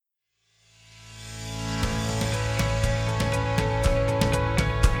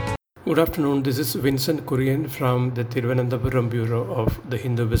Good afternoon. This is Vincent Kurian from the Thiruvananthapuram Bureau of the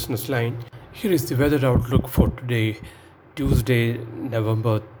Hindu Business Line. Here is the weather outlook for today, Tuesday,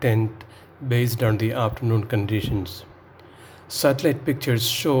 November 10th, based on the afternoon conditions. Satellite pictures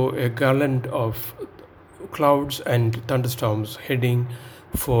show a garland of clouds and thunderstorms heading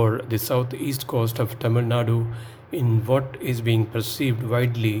for the southeast coast of Tamil Nadu in what is being perceived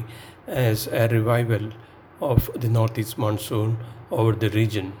widely as a revival of the northeast monsoon over the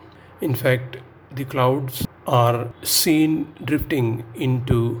region. In fact, the clouds are seen drifting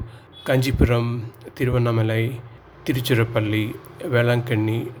into Kanjipuram, Tiruvannamalai, Tiruchirappalli,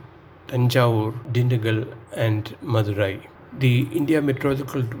 Velankanni, Tanjavur, Dindigul, and Madurai. The India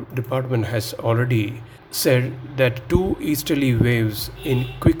Meteorological Department has already said that two easterly waves in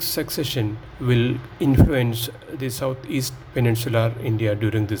quick succession will influence the southeast peninsular India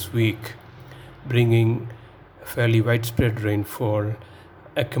during this week, bringing fairly widespread rainfall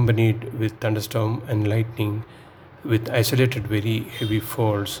accompanied with thunderstorm and lightning with isolated very heavy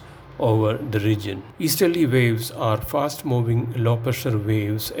falls over the region. Easterly waves are fast moving low pressure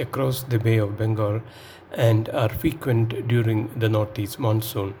waves across the Bay of Bengal and are frequent during the northeast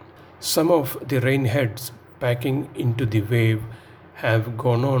monsoon. Some of the rain heads packing into the wave have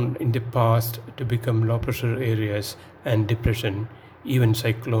gone on in the past to become low pressure areas and depression, even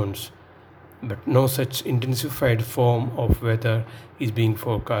cyclones, but no such intensified form of weather is being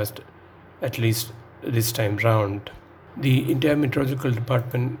forecast, at least this time round. The India Meteorological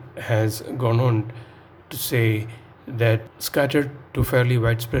Department has gone on to say that scattered to fairly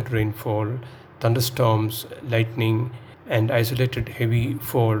widespread rainfall, thunderstorms, lightning, and isolated heavy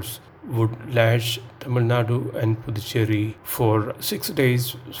falls would lash Tamil Nadu and Puducherry for 6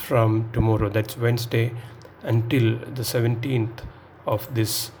 days from tomorrow, that's Wednesday, until the 17th of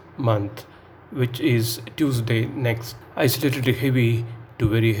this month, which is Tuesday next. Isolated heavy to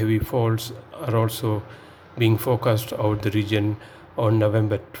very heavy falls are also being forecast out the region on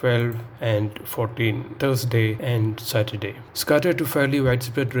November 12 and 14, Thursday and Saturday. Scattered to fairly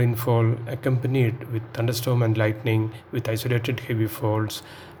widespread rainfall accompanied with thunderstorm and lightning with isolated heavy falls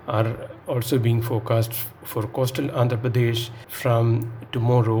are also being forecast for coastal Andhra Pradesh from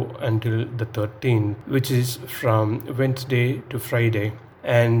tomorrow until the 13th, which is from Wednesday to Friday,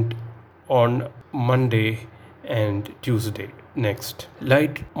 and on Monday and Tuesday next.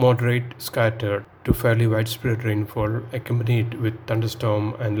 Light, moderate, scattered to fairly widespread rainfall accompanied with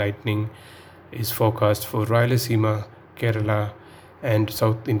thunderstorm and lightning is forecast for Rayalaseema, Kerala, and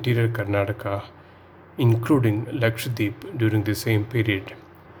South Interior Karnataka, including Lakshadweep during the same period.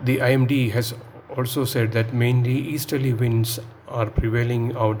 The IMD has also said that mainly easterly winds are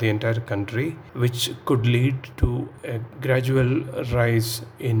prevailing out the entire country, which could lead to a gradual rise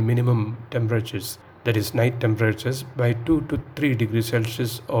in minimum temperatures, that is night temperatures, by 2 to 3 degrees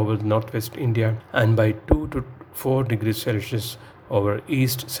Celsius over northwest India and by 2 to 4 degrees Celsius over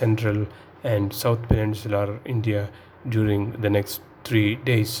east, central, and south peninsular India during the next 3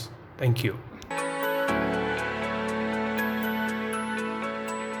 days. Thank you.